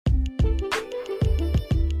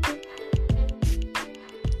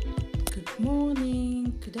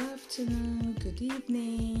afternoon, good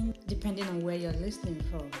evening, depending on where you're listening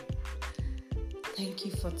from. Thank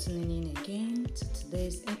you for tuning in again to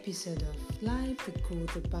today's episode of Life, the Good,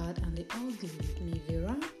 the Bad, and the Ugly with me,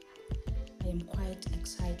 Vera. I am quite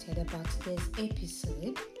excited about today's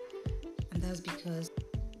episode, and that's because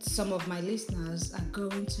some of my listeners are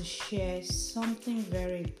going to share something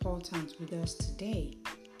very important with us today.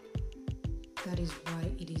 That is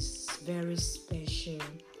why it is very special.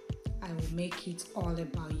 I will make it all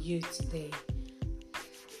about you today.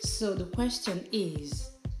 So the question is,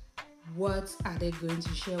 what are they going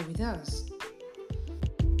to share with us?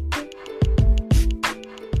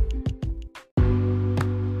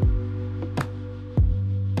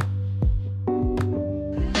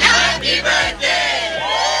 Happy birthday!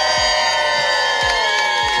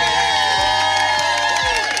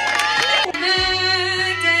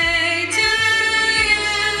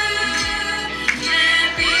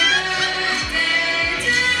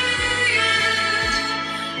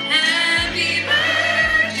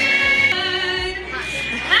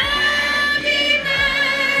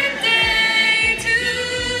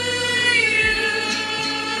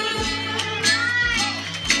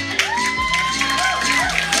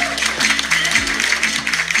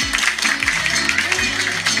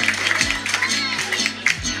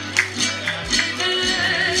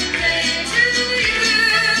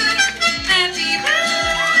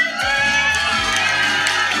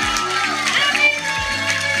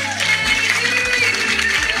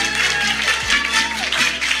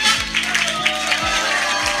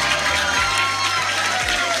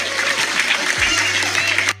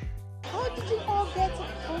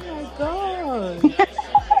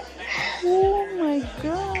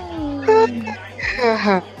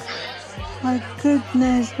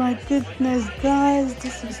 My goodness, guys,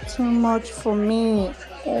 this is too much for me.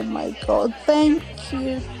 Oh my God, thank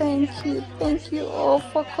you all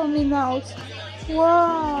for coming out.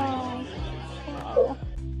 Wow.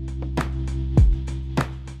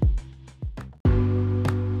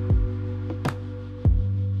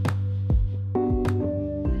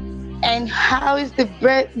 And how is the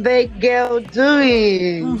birthday girl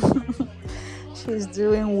doing? She's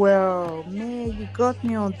doing well. May, you got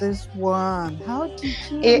me on this one. How did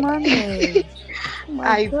you manage? Oh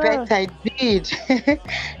I bet I did.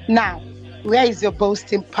 Now, where is your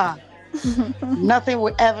boasting power? Nothing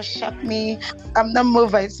will ever shock me. I'm not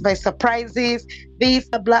moved by surprises. This,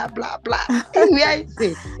 blah, blah, blah. Where is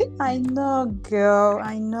it? I know, girl.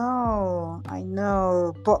 I know.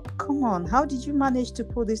 But come on, how did you manage to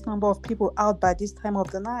pull this number of people out by this time of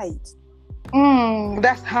the night?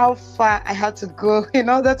 That's how far I had to go in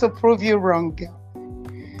order to prove you wrong.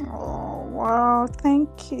 Oh, wow.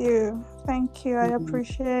 Thank you. I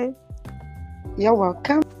appreciate. You're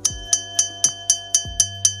welcome.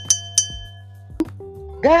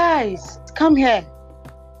 Guys, come here.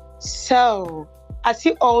 So, as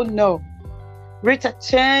you all know, Rita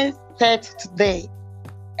turns 30 today.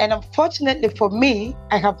 And unfortunately for me,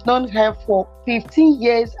 I have known her for 15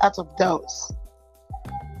 years out of those.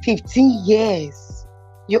 15 years.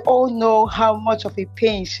 You all know how much of a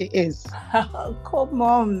pain she is. Come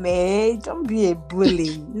on, May. Don't be a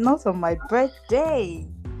bully. Not on my birthday.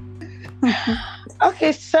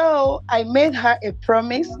 Okay, so I made her a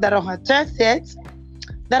promise that on her 30th,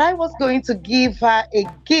 that I was going to give her a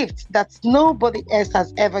gift that nobody else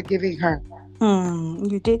has ever given her.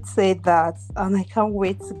 You did say that, and I can't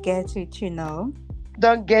wait to get it,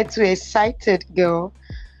 Don't get too excited, girl.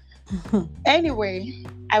 Anyway,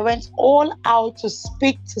 I went all out to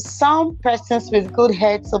speak to some persons with good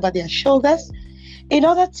heads over their shoulders in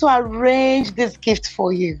order to arrange this gift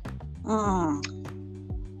for you.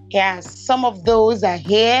 Yeah, some of those are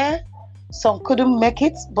here. Some couldn't make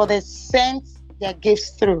it, but they sent their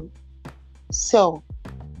gifts through. So,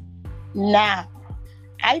 now,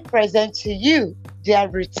 I present to you, dear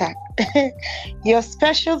Rita, your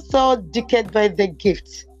special third decade birthday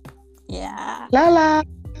gift. Yeah. Lala.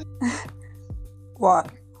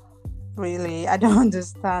 What? Really? I don't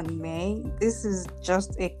understand, May. This is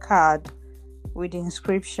just a card with the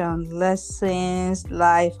inscription, lessons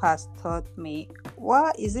life has taught me.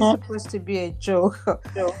 What? Is this supposed to be a joke?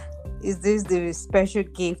 Is this the special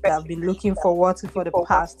gift that I've been looking forward to for the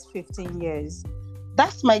past 15 years?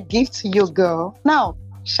 That's my gift to you, girl. Now,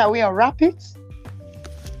 shall we unwrap it?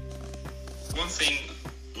 One thing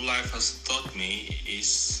life has taught me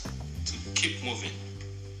is to keep moving.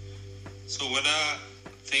 So whether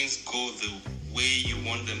things go the way you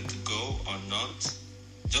want them to go or not,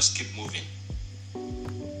 just keep moving.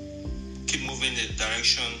 Keep moving in the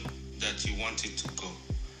direction that you want it to go.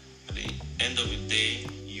 At the end of the day,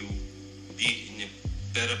 you be in a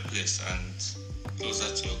better place and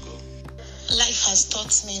closer to your goal. Life has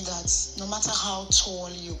taught me that no matter how tall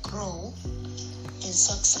you grow in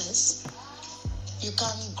success, you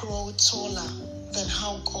can grow taller than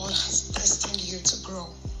how God has destined you to grow.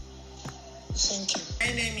 Thank you.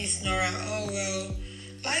 My name is Nora.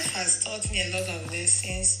 Life has taught me a lot of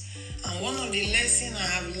lessons, and one of the lessons I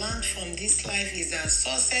have learned from this life is that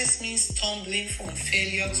success means stumbling from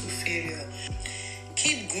failure to failure.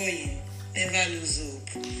 Keep going, never lose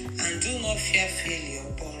hope, and do not fear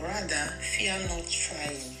failure, but rather fear not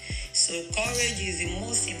trying. So courage is the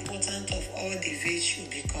most important of all the virtue,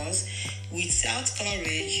 because without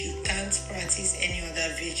courage, you can't practice any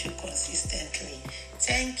other virtue consistently.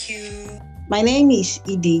 Thank you. My name is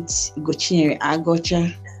Edith Gochinyere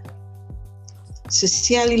Agocha.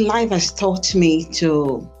 Sincerely, life has taught me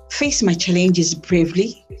to face my challenges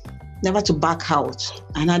bravely, never to back out.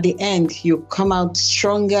 And at the end, you come out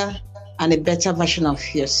stronger and a better version of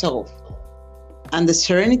yourself. And the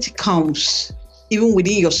serenity comes even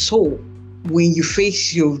within your soul when you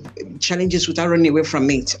face your challenges without running away from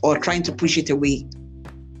it or trying to push it away.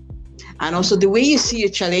 And also the way you see your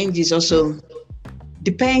challenges also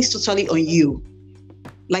depends totally on you.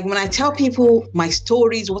 Like when I tell people my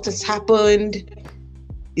stories, what has happened,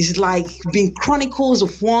 it's like being chronicles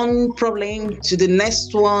of one problem to the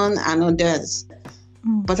next one and others.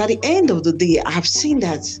 But at the end of the day, I have seen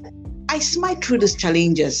that I smile through those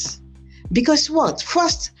challenges. Because what?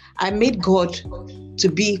 First, I made God to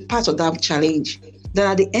be part of that challenge. Then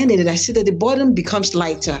at the end of it, I see that the burden becomes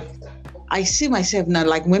lighter. I see myself now,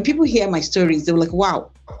 like when people hear my stories, they're like, wow,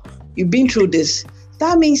 you've been through this.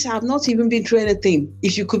 That means I've not even been through anything.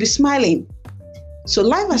 If you could be smiling. So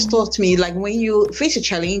life has taught me, like when you face the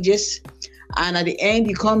challenges and at the end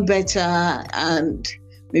you come better and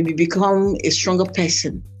maybe become a stronger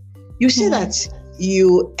person, you see that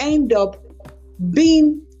you end up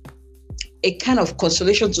being a kind of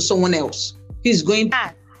consolation to someone else who's going.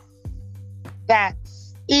 That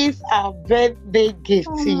is our birthday gift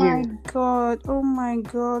to you. Oh my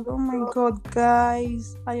God,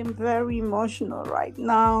 guys. I am very emotional right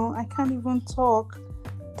now. I can't even talk.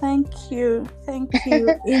 Thank you.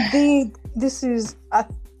 Indeed, this is,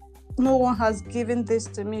 no one has given this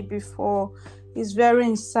to me before. It's very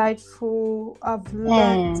insightful. I've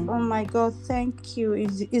learned. Oh my God, thank you.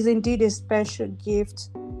 It's indeed a special gift.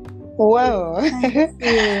 Wow.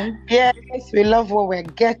 Yes, we love what we're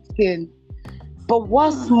getting. But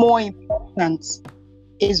what's more important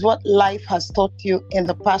is what life has taught you in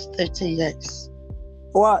the past 30 years.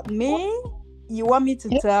 What, me? You want me to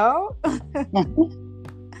tell?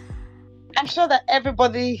 I'm sure that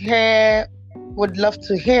everybody here would love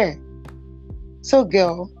to hear. So,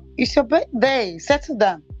 girl, it's your birthday. Settle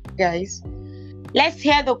down, guys. Let's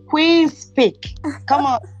hear the queen speak. Come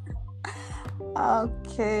on.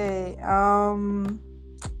 Okay.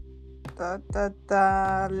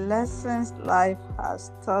 The lessons life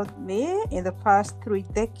has taught me in the past 3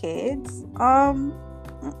 decades.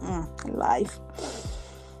 Life.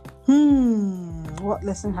 What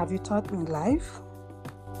lesson have you taught me in life?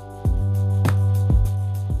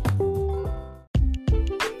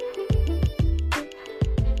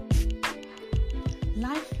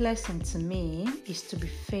 Life lesson to me is to be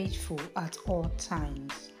faithful at all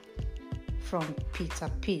times. From Peter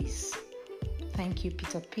Peace. Thank you,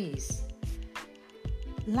 Peter Peace.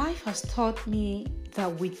 Life has taught me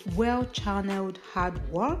that with well-channeled hard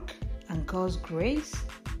work and God's grace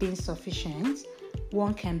being sufficient,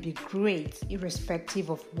 one can be great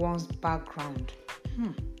irrespective of one's background.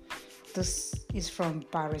 This is from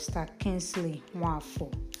Barrister Kingsley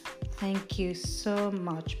Nwafo. Thank you so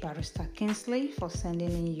much, Barrister Kingsley, for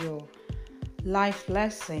sending in your life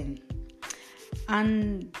lesson.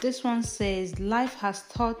 And this one says, life has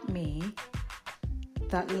taught me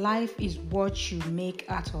that life is what you make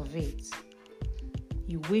out of it.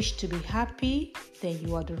 You wish to be happy, then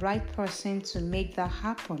you are the right person to make that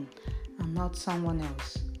happen and not someone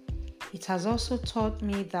else. It has also taught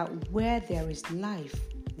me that where there is life,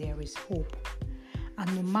 there is hope.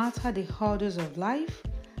 And no matter the hurdles of life,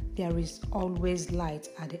 there is always light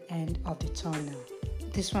at the end of the tunnel.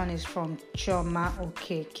 This one is from Choma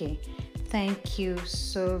Okeke. Thank you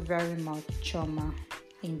so very much, Choma.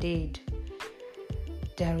 Indeed,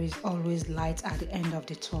 there is always light at the end of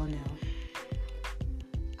the tunnel.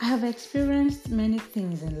 I have experienced many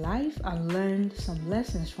things in life and learned some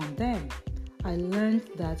lessons from them. I learned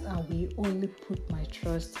that I will only put my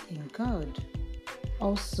trust in God.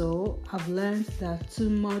 Also, I've learned that too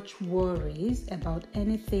much worries about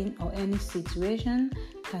anything or any situation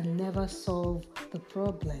can never solve the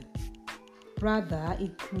problem. Rather,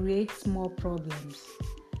 it creates more problems.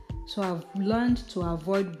 So I've learned to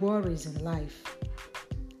avoid worries in life.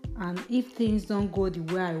 And if things don't go the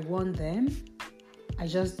way I want them, I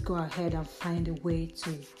just go ahead and find a way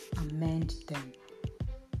to amend them.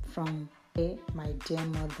 From my dear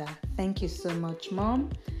mother. Thank you so much, Mom,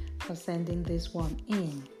 for sending this one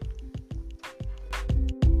in.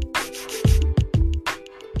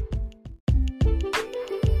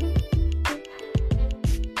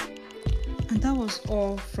 And that was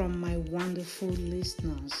all from my wonderful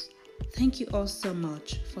listeners. Thank you all so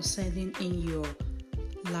much for sending in your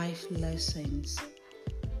life lessons.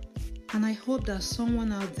 And I hope that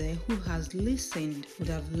someone out there who has listened would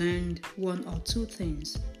have learned one or two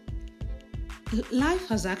things. Life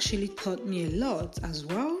has actually taught me a lot as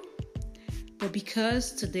well. But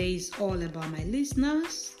because today is all about my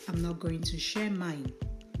listeners, I'm not going to share mine.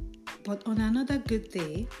 But on another good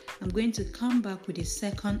day, I'm going to come back with a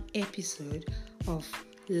second episode of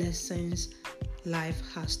lessons life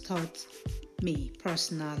has taught me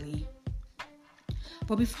personally.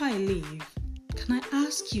 But before I leave, can I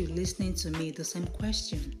ask you listening to me the same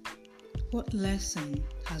question? What lesson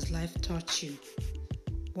has life taught you?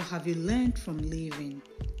 What have you learned from living?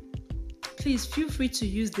 Please feel free to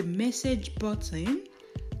use the message button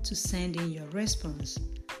to send in your response.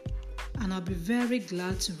 And I'll be very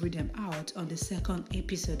glad to read them out on the second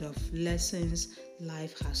episode of Lessons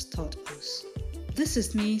Life Has Taught Us. This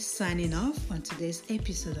is me signing off on today's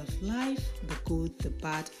episode of Life, the Good, the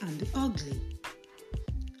Bad, and the Ugly.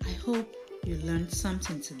 I hope you learned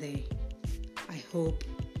something today. I hope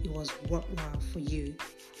it was worthwhile for you.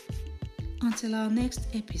 Until our next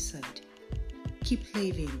episode, keep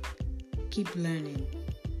living, keep learning,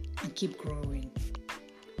 and keep growing.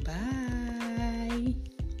 Bye.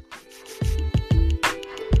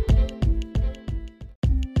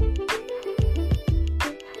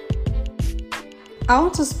 I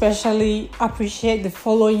want to especially appreciate the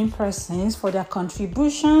following persons for their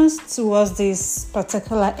contributions towards this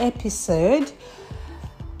particular episode.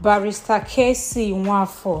 Barrister Casey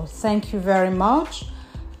Nwafo, thank you very much.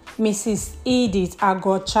 Mrs. Edith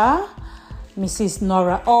Agocha, Mrs.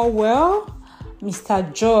 Nora Orwell,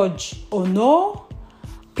 Mr. George Ono,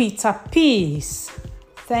 Peter Peace.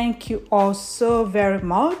 Thank you all so very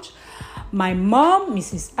much. My mom,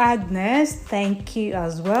 Mrs. Agnes, thank you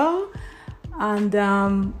as well. And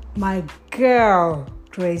my girl,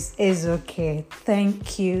 Grace Ezoke,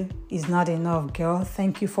 thank you. It's not enough, girl.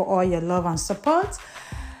 Thank you for all your love and support.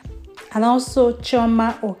 And also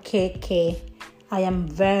Choma Okeke. I am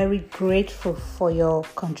very grateful for your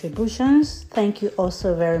contributions. Thank you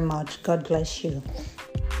also very much. God bless you.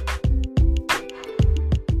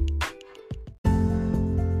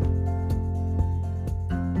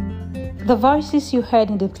 The voices you heard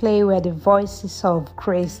in the play were the voices of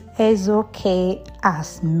Grace Ezoke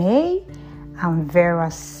as May and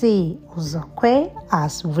Vera C. Uzokwe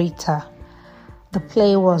as Rita. The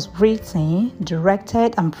play was written,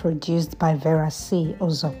 directed, and produced by Vera C.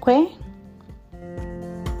 Uzokwe.